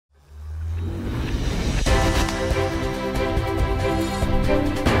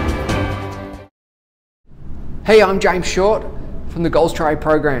Hey, I'm James Short from the Goals Trade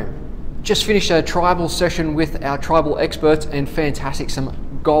program. Just finished a tribal session with our tribal experts and fantastic,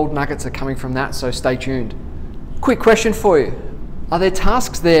 some gold nuggets are coming from that, so stay tuned. Quick question for you. Are there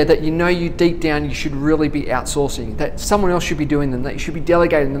tasks there that you deep down you should really be outsourcing, that someone else should be doing them, that you should be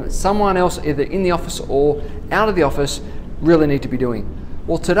delegating them, that someone else either in the office or out of the office really need to be doing?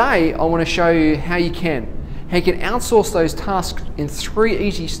 Well, today I want to show you how you can outsource those tasks in 3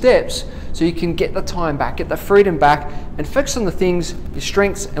 easy steps so you can get the time back, get the freedom back, and focus on the things, your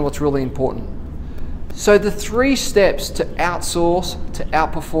strengths, and what's really important. So the 3 steps to outsource, to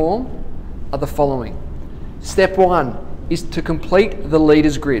outperform are the following. Step 1 is to complete the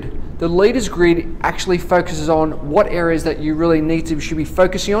leaders grid. The leaders grid actually focuses on what areas that you really should be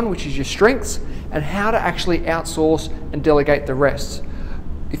focusing on, which is your strengths, and how to actually outsource and delegate the rest.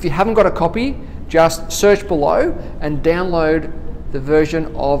 If you haven't got a copy, just search below and download the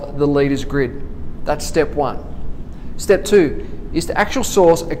version of the leaders grid. That's step 1. Step 2 is to actually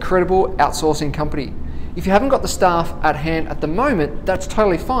source a credible outsourcing company. If you haven't got the staff at hand at the moment, that's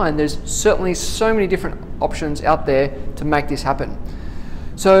totally fine. There's certainly so many different options out there to make this happen.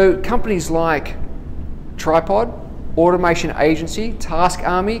 So companies like Tripod, Automation Agency, Task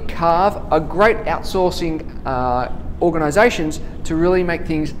Army, Carve are great outsourcing organizations to really make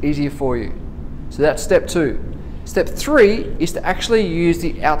things easier for you. So that's step 2. Step 3 is to actually use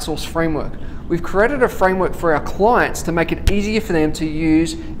the outsource framework. We've created a framework for our clients to make it easier for them to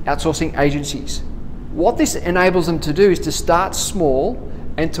use outsourcing agencies. What this enables them to do is to start small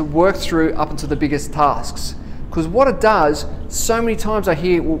and to work through up into the biggest tasks. Because what it does, so many times I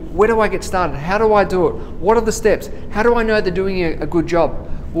hear, well, where do I get started? How do I do it? What are the steps? How do I know they're doing a good job?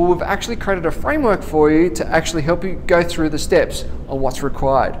 Well, we've actually created a framework for you to actually help you go through the steps on what's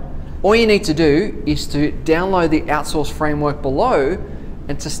required. All you need to do is to download the outsource framework below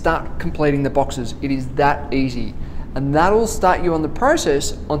and to start completing the boxes. It is that easy. And that'll start you on the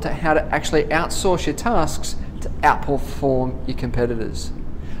process onto how to actually outsource your tasks to outperform your competitors.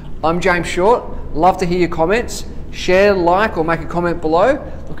 I'm James Short. Love to hear your comments. Share, like, or make a comment below.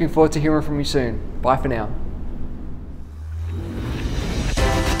 Looking forward to hearing from you soon. Bye for now.